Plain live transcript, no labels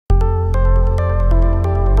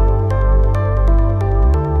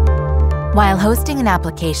While hosting an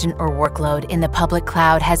application or workload in the public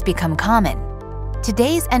cloud has become common,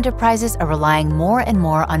 today's enterprises are relying more and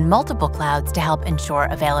more on multiple clouds to help ensure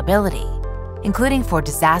availability, including for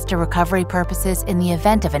disaster recovery purposes in the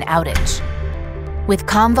event of an outage. With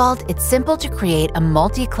Commvault, it's simple to create a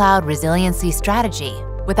multi-cloud resiliency strategy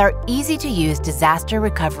with our easy-to-use disaster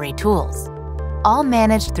recovery tools, all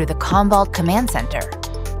managed through the Commvault Command Center,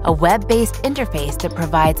 a web-based interface that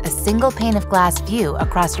provides a single pane of glass view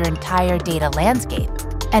across your entire data landscape.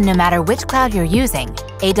 And no matter which cloud you're using,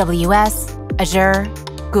 AWS, Azure,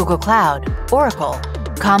 Google Cloud, Oracle,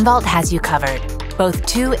 Commvault has you covered, both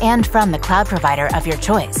to and from the cloud provider of your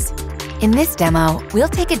choice. In this demo, we'll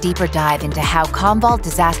take a deeper dive into how Commvault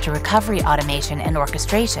Disaster Recovery automation and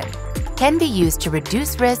orchestration can be used to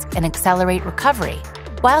reduce risk and accelerate recovery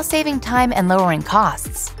while saving time and lowering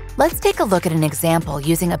costs. Let's take a look at an example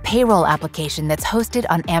using a payroll application that's hosted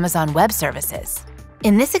on Amazon Web Services.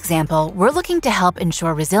 In this example, we're looking to help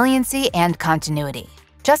ensure resiliency and continuity,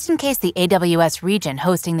 just in case the AWS region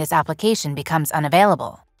hosting this application becomes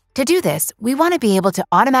unavailable. To do this, we want to be able to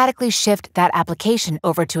automatically shift that application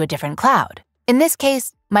over to a different cloud, in this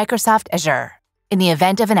case, Microsoft Azure, in the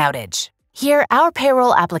event of an outage. Here, our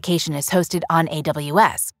payroll application is hosted on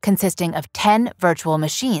AWS, consisting of 10 virtual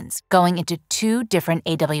machines going into 2 different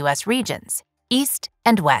AWS regions, East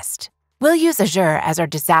and West. We'll use Azure as our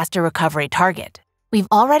disaster recovery target. We've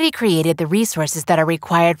already created the resources that are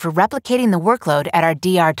required for replicating the workload at our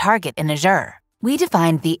DR target in Azure. We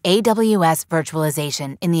defined the AWS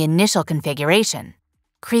virtualization in the initial configuration,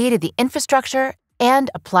 created the infrastructure, and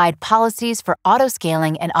applied policies for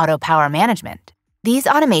auto-scaling and auto-power management. These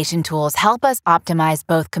automation tools help us optimize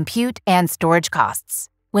both compute and storage costs.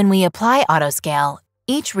 When we apply autoscale,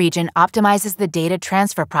 each region optimizes the data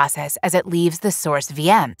transfer process as it leaves the source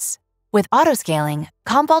VMs. With autoscaling,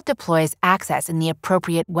 Commvault deploys access in the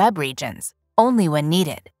appropriate web regions, only when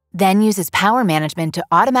needed, then uses power management to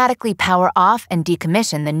automatically power off and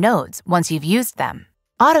decommission the nodes once you've used them.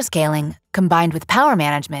 Autoscaling, combined with power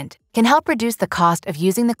management, can help reduce the cost of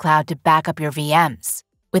using the cloud to back up your VMs.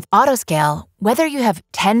 With autoscale, whether you have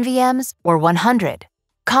 10 VMs or 100,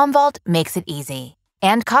 Commvault makes it easy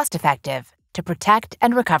and cost-effective to protect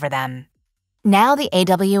and recover them. Now the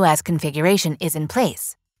AWS configuration is in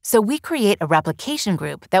place, so we create a replication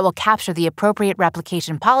group that will capture the appropriate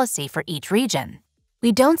replication policy for each region.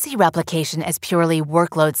 We don't see replication as purely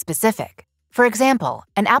workload-specific. For example,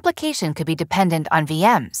 an application could be dependent on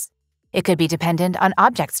VMs. It could be dependent on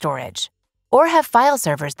object storage, or have file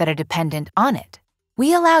servers that are dependent on it.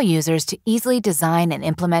 We allow users to easily design and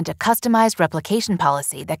implement a customized replication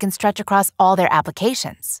policy that can stretch across all their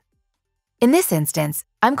applications. In this instance,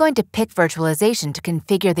 I'm going to pick virtualization to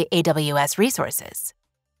configure the AWS resources.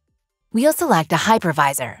 We'll select a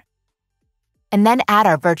hypervisor, and then add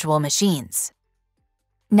our virtual machines.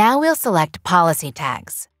 Now we'll select policy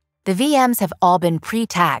tags. The VMs have all been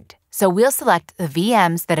pre-tagged, so we'll select the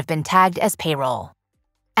VMs that have been tagged as payroll.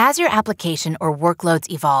 As your application or workloads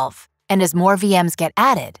evolve, and as more VMs get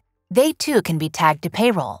added, they too can be tagged to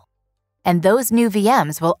payroll. And those new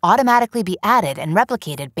VMs will automatically be added and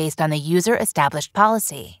replicated based on the user-established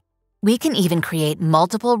policy. We can even create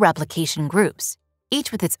multiple replication groups,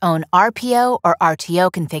 each with its own RPO or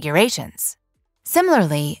RTO configurations.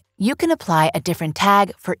 Similarly, you can apply a different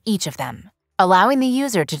tag for each of them, allowing the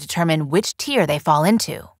user to determine which tier they fall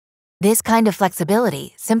into. This kind of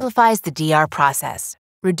flexibility simplifies the DR process,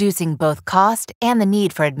 reducing both cost and the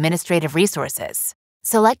need for administrative resources.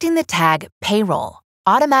 Selecting the tag Payroll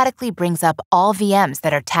automatically brings up all VMs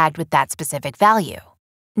that are tagged with that specific value.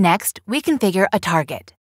 Next, we configure a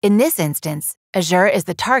target. In this instance, Azure is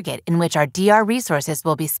the target in which our DR resources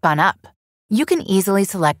will be spun up. You can easily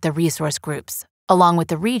select the resource groups, along with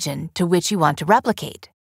the region to which you want to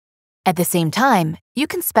replicate. At the same time, you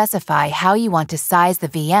can specify how you want to size the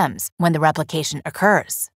VMs when the replication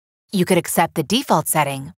occurs. You could accept the default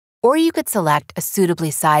setting, or you could select a suitably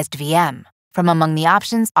sized VM from among the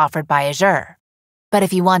options offered by Azure. But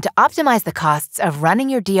if you want to optimize the costs of running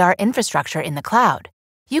your DR infrastructure in the cloud,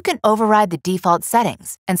 you can override the default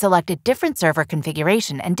settings and select a different server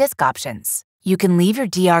configuration and disk options. You can leave your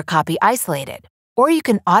DR copy isolated, or you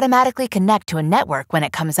can automatically connect to a network when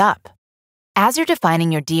it comes up. As you're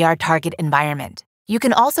defining your DR target environment, you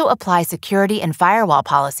can also apply security and firewall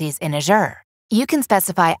policies in Azure. You can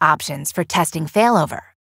specify options for testing failover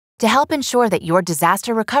to help ensure that your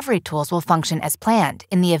disaster recovery tools will function as planned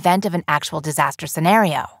in the event of an actual disaster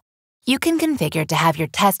scenario. You can configure to have your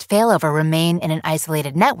test failover remain in an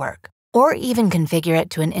isolated network, or even configure it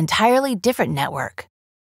to an entirely different network.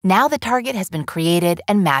 Now the target has been created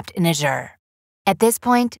and mapped in Azure. At this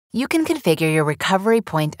point, you can configure your recovery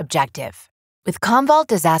point objective. With Commvault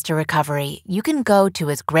Disaster Recovery, you can go to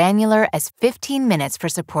as granular as 15 minutes for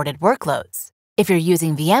supported workloads. If you're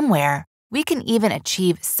using VMware, we can even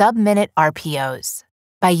achieve sub-minute RPOs.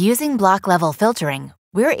 By using block-level filtering,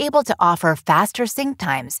 we're able to offer faster sync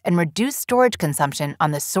times and reduce storage consumption on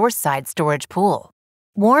the source-side storage pool.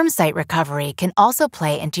 Warm site recovery can also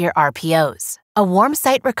play into your RPOs. A warm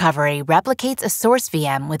site recovery replicates a source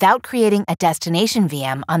VM without creating a destination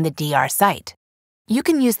VM on the DR site. You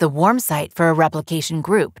can use the warm site for a replication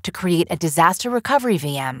group to create a disaster recovery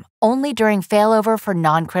VM only during failover for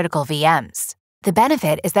non-critical VMs. The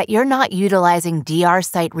benefit is that you're not utilizing DR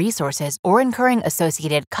site resources or incurring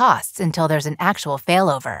associated costs until there's an actual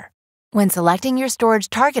failover. When selecting your storage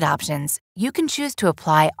target options, you can choose to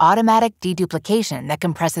apply automatic deduplication that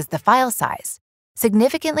compresses the file size,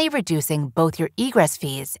 significantly reducing both your egress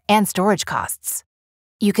fees and storage costs.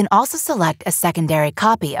 You can also select a secondary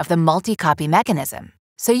copy of the multi-copy mechanism,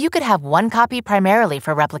 so you could have one copy primarily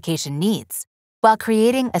for replication needs, while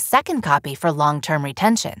creating a second copy for long-term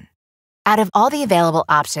retention. Out of all the available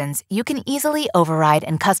options, you can easily override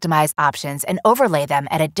and customize options and overlay them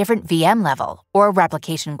at a different VM level or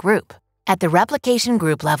replication group. At the replication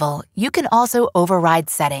group level, you can also override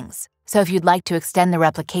settings. So if you'd like to extend the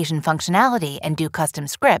replication functionality and do custom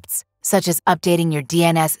scripts, such as updating your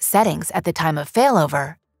DNS settings at the time of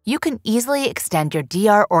failover, you can easily extend your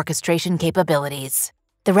DR orchestration capabilities.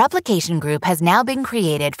 The replication group has now been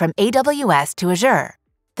created from AWS to Azure.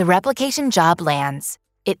 The replication job lands.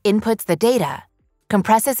 It inputs the data,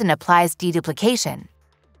 compresses and applies deduplication,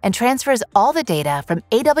 and transfers all the data from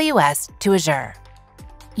AWS to Azure.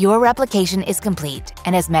 Your replication is complete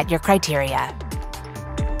and has met your criteria.